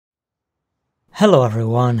Hello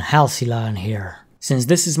everyone, Halcyon here. Since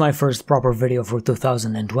this is my first proper video for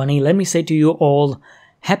 2020, let me say to you all,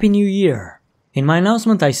 Happy New Year! In my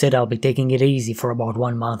announcement I said I'll be taking it easy for about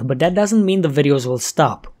 1 month, but that doesn't mean the videos will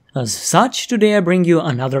stop. As such, today I bring you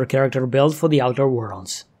another character build for the Outer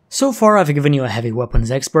Worlds. So far I've given you a heavy weapons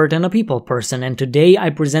expert and a people person, and today I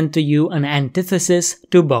present to you an antithesis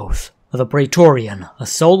to both. The Praetorian, a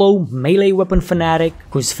solo, melee weapon fanatic,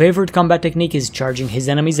 whose favorite combat technique is charging his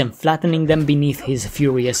enemies and flattening them beneath his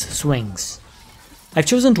furious swings. I've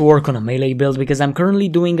chosen to work on a melee build because I'm currently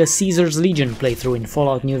doing a Caesar's Legion playthrough in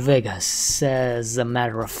Fallout New Vegas. As a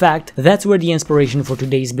matter of fact, that's where the inspiration for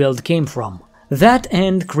today's build came from. That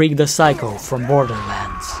and Krieg the Psycho from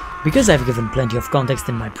Borderlands. Because I've given plenty of context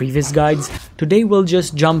in my previous guides, today we'll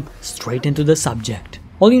just jump straight into the subject.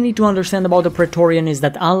 All you need to understand about the Praetorian is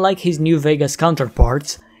that unlike his New Vegas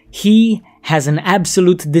counterparts, he has an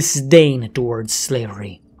absolute disdain towards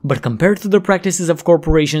slavery. But compared to the practices of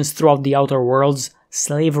corporations throughout the Outer Worlds,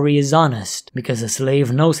 slavery is honest, because a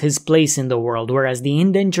slave knows his place in the world, whereas the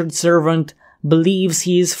indentured servant believes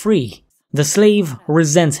he is free. The slave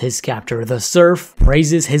resents his captor, the serf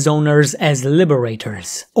praises his owners as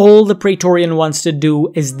liberators. All the Praetorian wants to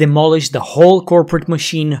do is demolish the whole corporate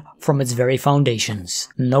machine from its very foundations.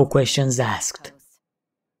 No questions asked.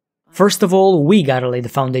 First of all, we gotta lay the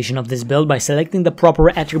foundation of this build by selecting the proper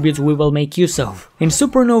attributes we will make use of. In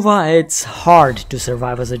Supernova, it's hard to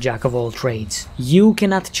survive as a jack of all trades. You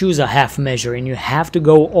cannot choose a half measure and you have to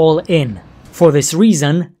go all in. For this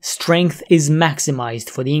reason, strength is maximized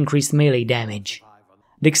for the increased melee damage.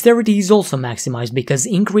 Dexterity is also maximized because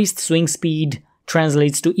increased swing speed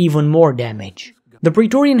translates to even more damage. The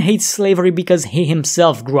Praetorian hates slavery because he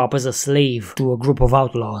himself grew up as a slave to a group of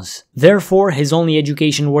outlaws. Therefore, his only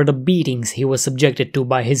education were the beatings he was subjected to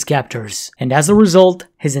by his captors, and as a result,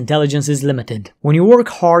 his intelligence is limited. When you work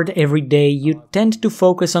hard every day, you tend to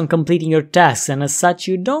focus on completing your tasks, and as such,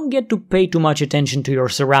 you don't get to pay too much attention to your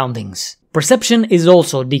surroundings. Perception is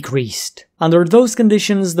also decreased. Under those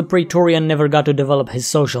conditions, the Praetorian never got to develop his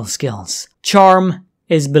social skills. Charm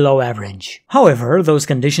is below average. However, those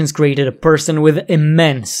conditions created a person with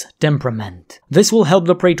immense temperament. This will help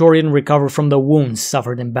the Praetorian recover from the wounds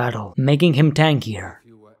suffered in battle, making him tankier.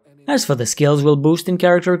 As for the skills we'll boost in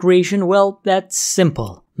character creation, well, that's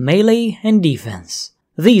simple. Melee and defense.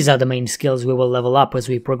 These are the main skills we will level up as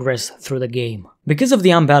we progress through the game. Because of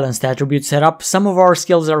the unbalanced attribute setup, some of our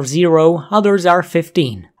skills are 0, others are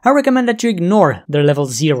 15. I recommend that you ignore the level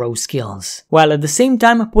 0 skills, while at the same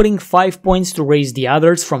time putting 5 points to raise the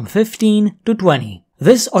others from 15 to 20.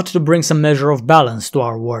 This ought to bring some measure of balance to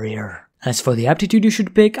our warrior. As for the aptitude you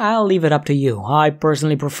should pick, I'll leave it up to you. I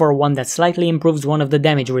personally prefer one that slightly improves one of the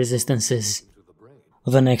damage resistances.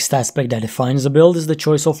 The next aspect that defines the build is the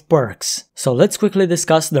choice of perks, so let's quickly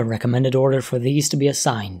discuss the recommended order for these to be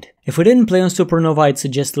assigned. If we didn't play on Supernova, I'd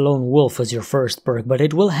suggest Lone Wolf as your first perk, but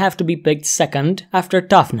it will have to be picked second after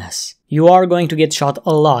Toughness. You are going to get shot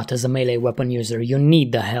a lot as a melee weapon user, you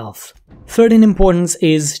need the health. Third in importance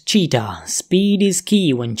is Cheetah. Speed is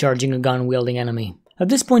key when charging a gun-wielding enemy. At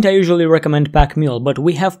this point I usually recommend Pack Mule, but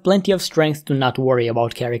we have plenty of strength to not worry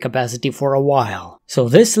about carry capacity for a while. So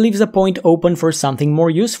this leaves a point open for something more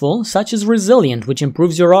useful, such as Resilient, which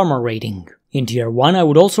improves your armor rating. In Tier 1 I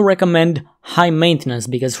would also recommend High Maintenance,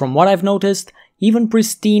 because from what I've noticed, even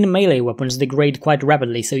pristine melee weapons degrade quite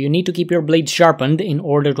rapidly, so you need to keep your blade sharpened in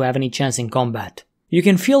order to have any chance in combat. You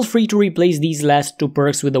can feel free to replace these last 2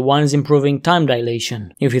 perks with the ones improving time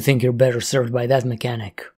dilation, if you think you're better served by that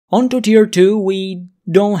mechanic. On to Tier 2, we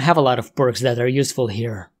don't have a lot of perks that are useful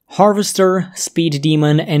here. Harvester, Speed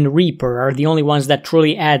Demon, and Reaper are the only ones that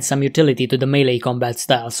truly add some utility to the melee combat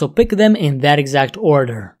style, so pick them in that exact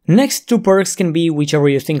order. Next 2 perks can be whichever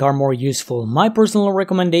you think are more useful. My personal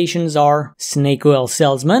recommendations are Snake Oil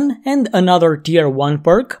Salesman and another Tier 1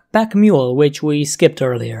 perk, Pack Mule, which we skipped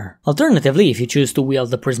earlier. Alternatively, if you choose to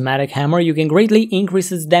wield the Prismatic Hammer, you can greatly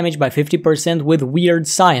increase its damage by 50% with Weird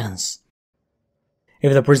Science.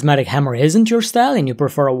 If the Prismatic Hammer isn't your style and you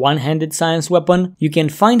prefer a one-handed science weapon, you can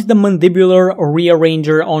find the Mandibular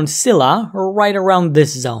Rearranger on Scylla right around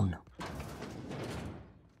this zone.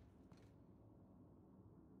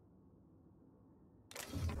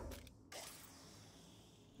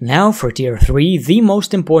 Now for Tier 3, the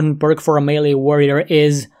most important perk for a melee warrior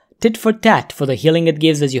is Tit for Tat for the healing it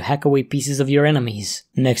gives as you hack away pieces of your enemies.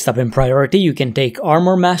 Next up in priority, you can take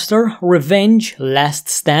Armor Master, Revenge, Last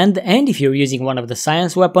Stand, and if you're using one of the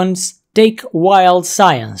science weapons, take Wild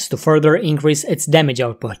Science to further increase its damage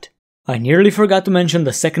output. I nearly forgot to mention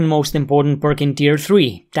the second most important perk in Tier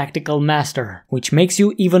 3, Tactical Master, which makes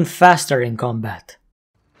you even faster in combat.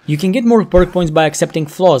 You can get more perk points by accepting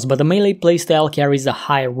flaws, but the melee playstyle carries a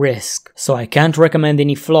high risk, so I can't recommend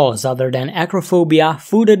any flaws other than acrophobia,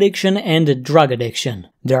 food addiction, and drug addiction.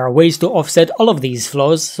 There are ways to offset all of these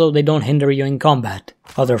flaws so they don't hinder you in combat.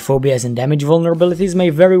 Other phobias and damage vulnerabilities may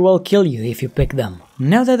very well kill you if you pick them.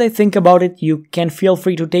 Now that I think about it, you can feel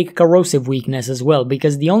free to take corrosive weakness as well,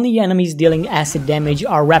 because the only enemies dealing acid damage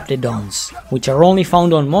are raptidons, which are only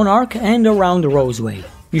found on Monarch and around Roseway.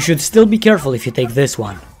 You should still be careful if you take this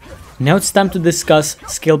one. Now it's time to discuss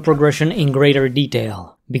skill progression in greater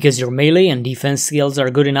detail. Because your melee and defense skills are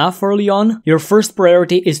good enough early on, your first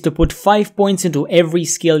priority is to put 5 points into every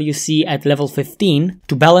skill you see at level 15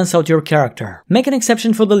 to balance out your character. Make an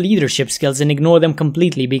exception for the leadership skills and ignore them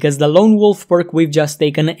completely, because the Lone Wolf perk we've just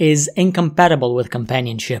taken is incompatible with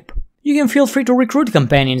companionship. You can feel free to recruit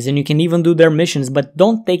companions and you can even do their missions, but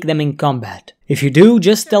don't take them in combat. If you do,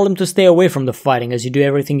 just tell them to stay away from the fighting as you do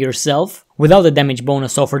everything yourself, without the damage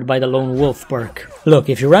bonus offered by the Lone Wolf perk. Look,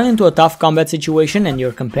 if you run into a tough combat situation and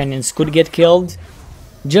your companions could get killed,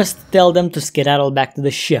 just tell them to skedaddle back to the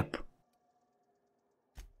ship.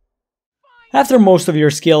 After most of your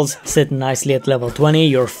skills sit nicely at level 20,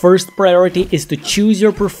 your first priority is to choose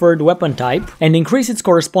your preferred weapon type and increase its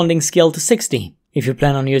corresponding skill to 60. If you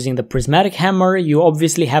plan on using the prismatic hammer, you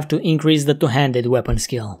obviously have to increase the two-handed weapon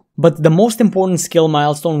skill. But the most important skill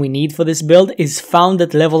milestone we need for this build is found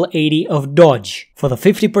at level 80 of dodge, for the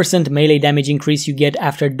 50% melee damage increase you get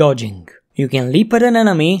after dodging. You can leap at an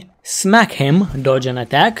enemy, smack him, dodge an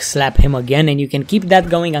attack, slap him again, and you can keep that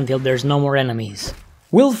going until there's no more enemies.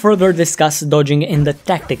 We'll further discuss dodging in the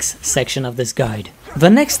tactics section of this guide. The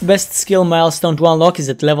next best skill milestone to unlock is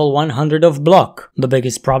at level 100 of block. The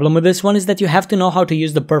biggest problem with this one is that you have to know how to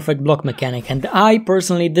use the perfect block mechanic, and I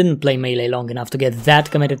personally didn't play melee long enough to get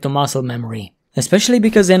that committed to muscle memory. Especially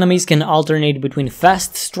because enemies can alternate between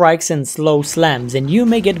fast strikes and slow slams, and you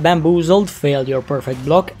may get bamboozled, fail your perfect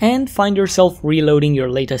block, and find yourself reloading your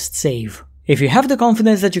latest save. If you have the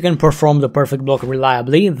confidence that you can perform the perfect block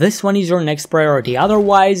reliably, this one is your next priority,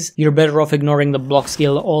 otherwise you're better off ignoring the block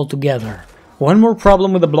skill altogether. One more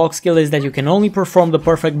problem with the block skill is that you can only perform the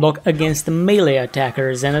perfect block against melee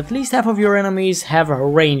attackers, and at least half of your enemies have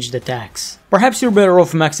ranged attacks. Perhaps you're better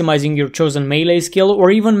off maximizing your chosen melee skill,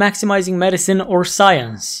 or even maximizing medicine or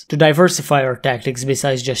science, to diversify your tactics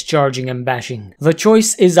besides just charging and bashing. The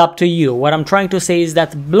choice is up to you. What I'm trying to say is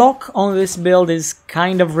that block on this build is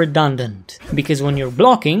kind of redundant, because when you're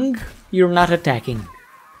blocking, you're not attacking.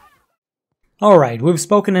 Alright, we've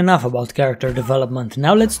spoken enough about character development,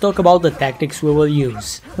 now let's talk about the tactics we will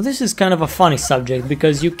use. This is kind of a funny subject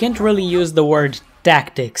because you can't really use the word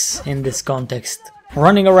tactics in this context.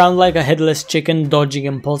 Running around like a headless chicken, dodging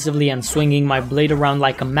impulsively and swinging my blade around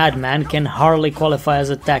like a madman can hardly qualify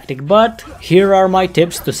as a tactic, but here are my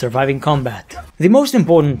tips to surviving combat. The most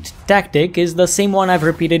important tactic is the same one I've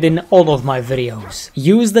repeated in all of my videos.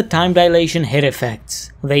 Use the time dilation hit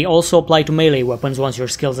effects. They also apply to melee weapons once your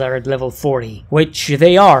skills are at level 40, which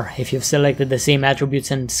they are if you've selected the same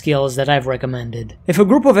attributes and skills that I've recommended. If a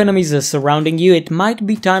group of enemies is surrounding you, it might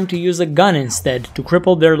be time to use a gun instead to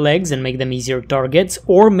cripple their legs and make them easier targets,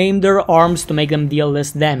 or maim their arms to make them deal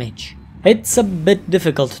less damage. It's a bit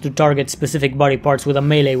difficult to target specific body parts with a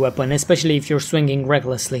melee weapon, especially if you're swinging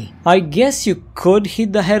recklessly. I guess you could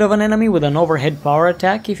hit the head of an enemy with an overhead power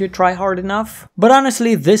attack if you try hard enough, but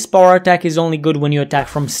honestly this power attack is only good when you attack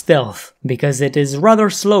from stealth, because it is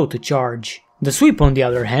rather slow to charge. The sweep, on the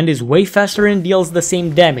other hand, is way faster and deals the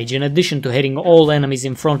same damage in addition to hitting all enemies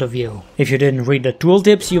in front of you. If you didn't read the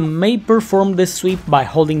tooltips, you may perform this sweep by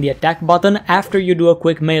holding the attack button after you do a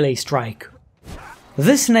quick melee strike.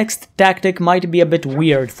 This next tactic might be a bit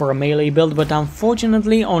weird for a melee build, but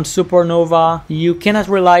unfortunately on Supernova you cannot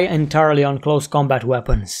rely entirely on close combat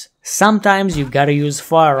weapons. Sometimes you gotta use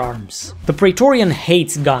firearms. The Praetorian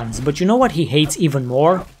hates guns, but you know what he hates even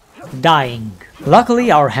more? Dying.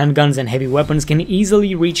 Luckily, our handguns and heavy weapons can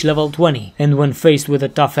easily reach level 20, and when faced with a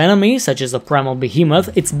tough enemy, such as a primal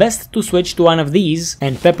behemoth, it's best to switch to one of these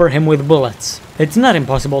and pepper him with bullets. It's not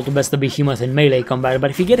impossible to best the behemoth in melee combat,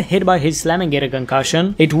 but if you get hit by his slam and get a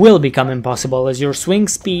concussion, it will become impossible as your swing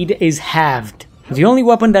speed is halved. The only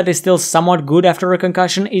weapon that is still somewhat good after a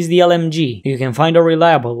concussion is the LMG. You can find a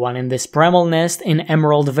reliable one in this primal nest in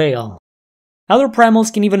Emerald Vale. Other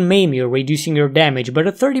primals can even maim you, reducing your damage, but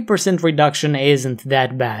a 30% reduction isn't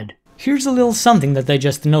that bad. Here's a little something that I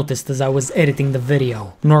just noticed as I was editing the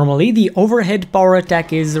video. Normally, the overhead power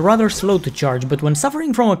attack is rather slow to charge, but when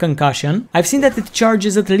suffering from a concussion, I've seen that it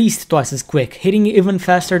charges at least twice as quick, hitting even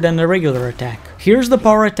faster than a regular attack. Here's the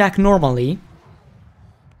power attack normally,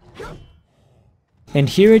 and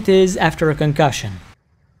here it is after a concussion.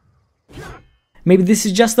 Maybe this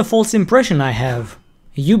is just a false impression I have.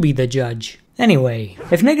 You be the judge. Anyway,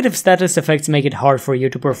 if negative status effects make it hard for you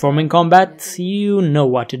to perform in combat, you know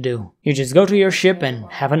what to do. You just go to your ship and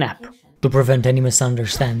have a nap. To prevent any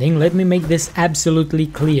misunderstanding, let me make this absolutely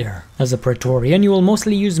clear. As a Praetorian, you will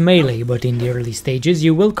mostly use melee, but in the early stages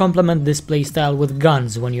you will complement this playstyle with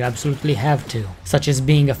guns when you absolutely have to, such as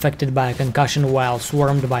being affected by a concussion while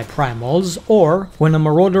swarmed by primals, or when a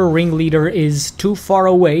marauder ringleader is too far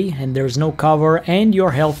away and there's no cover and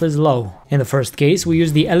your health is low. In the first case, we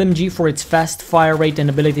use the LMG for its fast fire rate and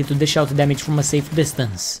ability to dish out damage from a safe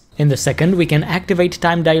distance. In the second, we can activate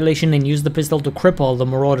time dilation and use the pistol to cripple the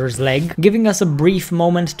marauder's leg, giving us a brief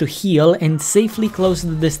moment to heal and safely close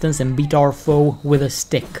the distance and beat our foe with a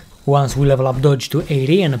stick. Once we level up dodge to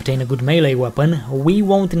 80 and obtain a good melee weapon, we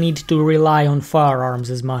won't need to rely on firearms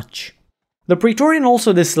as much. The Praetorian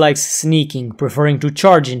also dislikes sneaking, preferring to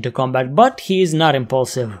charge into combat, but he is not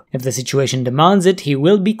impulsive. If the situation demands it, he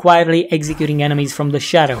will be quietly executing enemies from the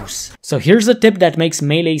shadows. So here's a tip that makes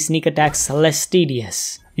melee sneak attacks less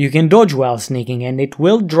tedious. You can dodge while sneaking and it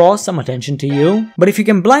will draw some attention to you, but if you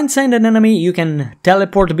can blindside an enemy, you can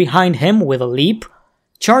teleport behind him with a leap,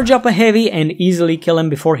 charge up a heavy and easily kill him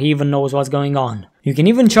before he even knows what's going on. You can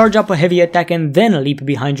even charge up a heavy attack and then leap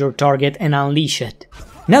behind your target and unleash it.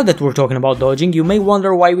 Now that we're talking about dodging, you may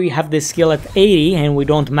wonder why we have this skill at 80 and we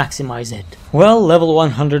don't maximize it. Well, level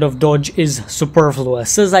 100 of dodge is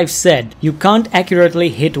superfluous. As I've said, you can't accurately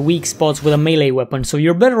hit weak spots with a melee weapon, so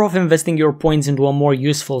you're better off investing your points into a more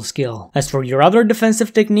useful skill. As for your other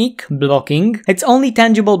defensive technique, blocking, its only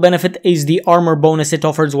tangible benefit is the armor bonus it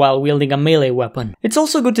offers while wielding a melee weapon. It's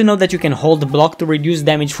also good to know that you can hold block to reduce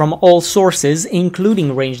damage from all sources,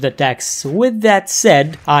 including ranged attacks. With that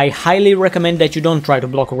said, I highly recommend that you don't try to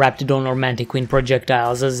block Raptidon or Mantiqueen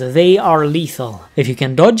projectiles, as they are lethal. If you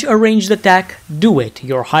can dodge a ranged attack, do it.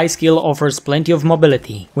 Your high skill offers plenty of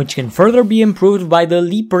mobility, which can further be improved by the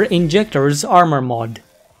Leaper Injector's armor mod,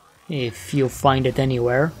 if you find it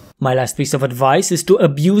anywhere. My last piece of advice is to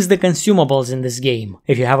abuse the consumables in this game.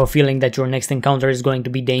 If you have a feeling that your next encounter is going to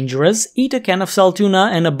be dangerous, eat a can of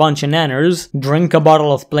saltuna and a bunch of nanners, drink a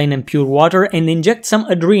bottle of plain and pure water, and inject some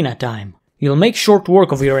Adrenatime. You'll make short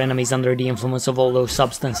work of your enemies under the influence of all those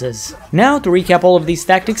substances. Now, to recap all of these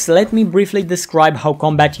tactics, let me briefly describe how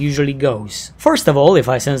combat usually goes. First of all, if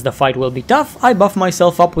I sense the fight will be tough, I buff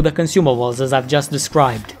myself up with the consumables as I've just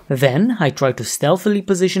described. Then, I try to stealthily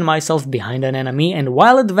position myself behind an enemy, and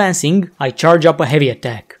while advancing, I charge up a heavy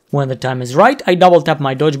attack. When the time is right, I double tap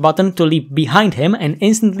my dodge button to leap behind him and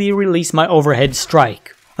instantly release my overhead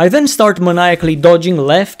strike. I then start maniacally dodging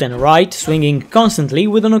left and right, swinging constantly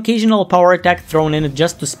with an occasional power attack thrown in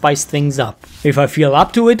just to spice things up. If I feel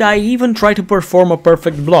up to it, I even try to perform a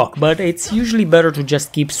perfect block, but it's usually better to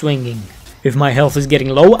just keep swinging. If my health is getting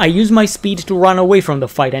low, I use my speed to run away from the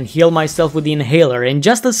fight and heal myself with the inhaler, and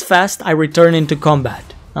just as fast I return into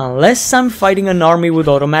combat. Unless I'm fighting an army with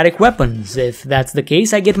automatic weapons. If that's the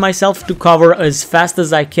case, I get myself to cover as fast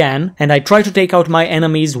as I can, and I try to take out my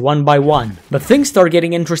enemies one by one. But things start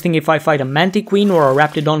getting interesting if I fight a Mantiqueen or a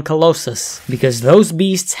Raptidon Colossus, because those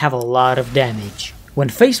beasts have a lot of damage. When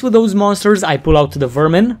faced with those monsters, I pull out the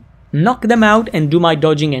vermin, knock them out, and do my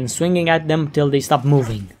dodging and swinging at them till they stop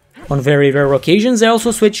moving. On very rare occasions I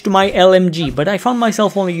also switched to my LMG, but I found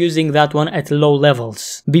myself only using that one at low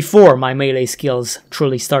levels, before my melee skills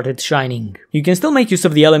truly started shining. You can still make use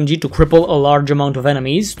of the LMG to cripple a large amount of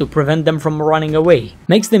enemies to prevent them from running away,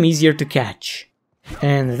 makes them easier to catch.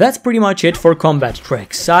 And that's pretty much it for combat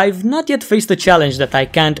tricks. I've not yet faced a challenge that I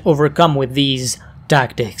can't overcome with these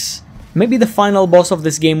tactics. Maybe the final boss of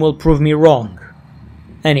this game will prove me wrong.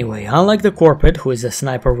 Anyway, unlike the Corpet, who is a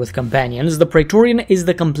sniper with companions, the Praetorian is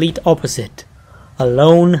the complete opposite. A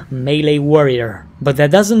lone melee warrior. But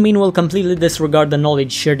that doesn't mean we'll completely disregard the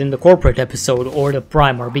knowledge shared in the Corporate episode or the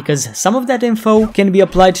primer, because some of that info can be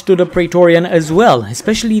applied to the Praetorian as well,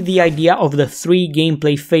 especially the idea of the 3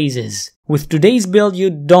 gameplay phases. With today's build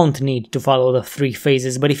you don't need to follow the 3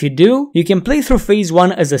 phases, but if you do, you can play through phase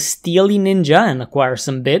 1 as a steely ninja and acquire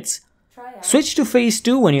some bits. Switch to phase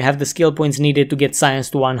 2 when you have the skill points needed to get science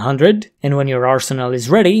to 100, and when your arsenal is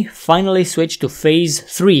ready, finally switch to phase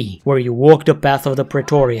 3, where you walk the path of the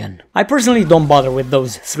Praetorian. I personally don't bother with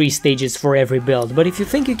those 3 stages for every build, but if you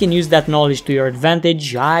think you can use that knowledge to your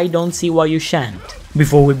advantage, I don't see why you shan't.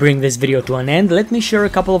 Before we bring this video to an end, let me share a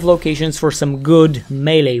couple of locations for some good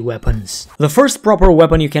melee weapons. The first proper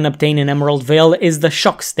weapon you can obtain in Emerald Vale is the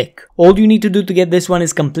Shock Stick. All you need to do to get this one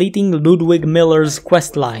is completing Ludwig Miller's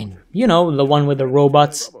questline. You know, the one with the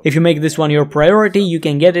robots. If you make this one your priority, you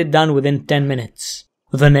can get it done within 10 minutes.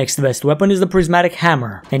 The next best weapon is the prismatic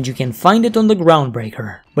hammer, and you can find it on the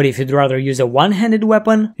groundbreaker. But if you'd rather use a one-handed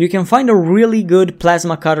weapon, you can find a really good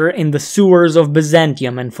plasma cutter in the sewers of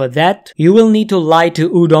Byzantium, and for that, you will need to lie to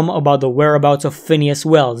Udom about the whereabouts of Phineas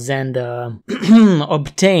Wells and,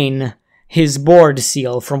 obtain his board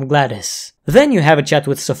seal from Gladys. Then you have a chat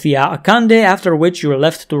with Sophia Akande, after which you're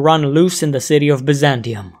left to run loose in the city of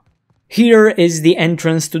Byzantium. Here is the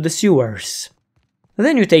entrance to the sewers.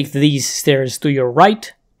 Then you take these stairs to your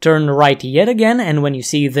right, turn right yet again, and when you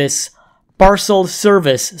see this parcel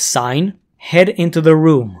service sign, head into the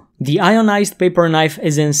room. The ionized paper knife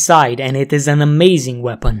is inside, and it is an amazing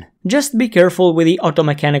weapon. Just be careful with the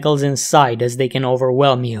automechanicals inside, as they can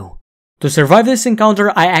overwhelm you. To survive this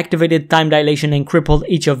encounter, I activated time dilation and crippled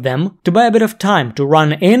each of them to buy a bit of time to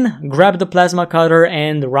run in, grab the plasma cutter,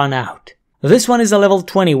 and run out. This one is a level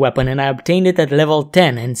 20 weapon, and I obtained it at level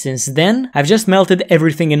 10, and since then, I've just melted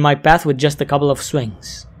everything in my path with just a couple of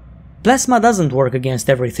swings. Plasma doesn't work against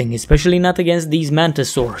everything, especially not against these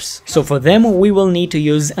mantisaurs, so for them we will need to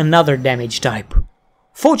use another damage type.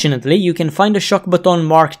 Fortunately, you can find a shock baton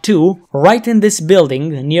Mark II right in this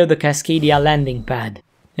building near the Cascadia landing pad.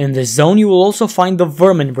 In this zone you will also find the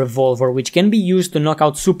Vermin Revolver, which can be used to knock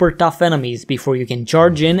out super tough enemies before you can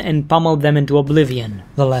charge in and pummel them into oblivion.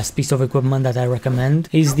 The last piece of equipment that I recommend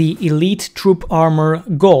is the Elite Troop Armor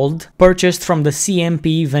Gold, purchased from the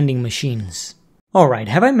CMP vending machines. Alright,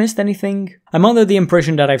 have I missed anything? I'm under the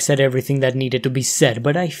impression that I've said everything that needed to be said,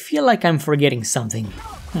 but I feel like I'm forgetting something.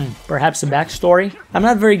 Perhaps a backstory? I'm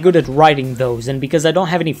not very good at writing those, and because I don't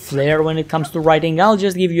have any flair when it comes to writing, I'll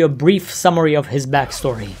just give you a brief summary of his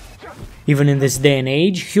backstory. Even in this day and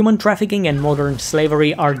age, human trafficking and modern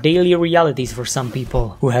slavery are daily realities for some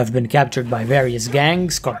people, who have been captured by various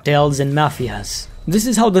gangs, cartels, and mafias. This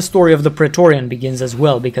is how the story of the Praetorian begins as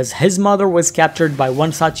well, because his mother was captured by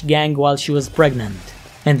one such gang while she was pregnant.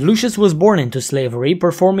 And Lucius was born into slavery,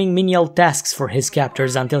 performing menial tasks for his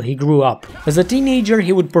captors until he grew up. As a teenager,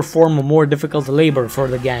 he would perform more difficult labor for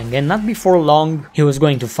the gang, and not before long, he was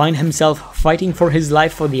going to find himself fighting for his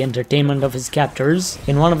life for the entertainment of his captors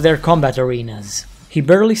in one of their combat arenas. He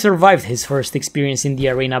barely survived his first experience in the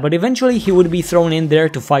arena, but eventually he would be thrown in there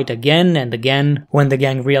to fight again and again. When the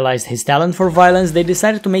gang realized his talent for violence, they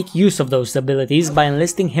decided to make use of those abilities by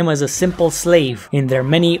enlisting him as a simple slave in their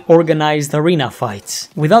many organized arena fights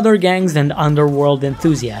with other gangs and underworld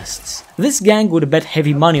enthusiasts. This gang would bet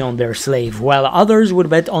heavy money on their slave, while others would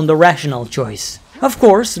bet on the rational choice. Of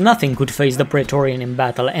course, nothing could face the Praetorian in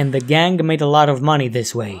battle, and the gang made a lot of money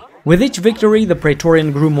this way. With each victory, the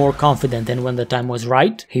Praetorian grew more confident, and when the time was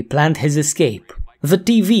right, he planned his escape. The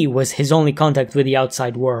TV was his only contact with the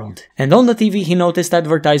outside world, and on the TV he noticed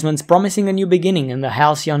advertisements promising a new beginning in the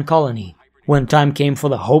Halcyon colony. When time came for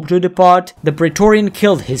the Hope to depart, the Praetorian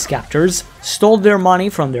killed his captors, stole their money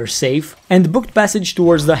from their safe, and booked passage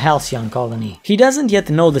towards the Halcyon colony. He doesn't yet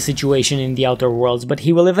know the situation in the Outer Worlds, but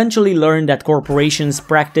he will eventually learn that corporations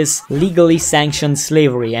practice legally sanctioned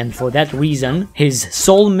slavery, and for that reason, his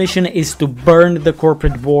sole mission is to burn the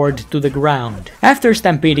corporate board to the ground. After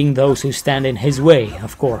stampeding those who stand in his way,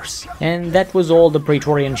 of course. And that was all the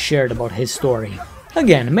Praetorian shared about his story.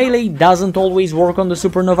 Again, melee doesn't always work on the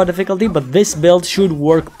Supernova difficulty, but this build should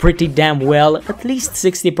work pretty damn well, at least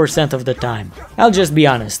 60% of the time. I'll just be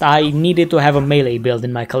honest, I needed to have a melee build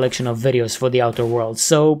in my collection of videos for the Outer Worlds,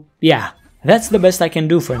 so yeah, that's the best I can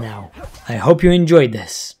do for now. I hope you enjoyed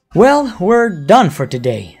this. Well, we're done for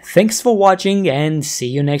today. Thanks for watching and see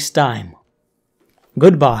you next time.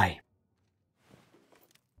 Goodbye.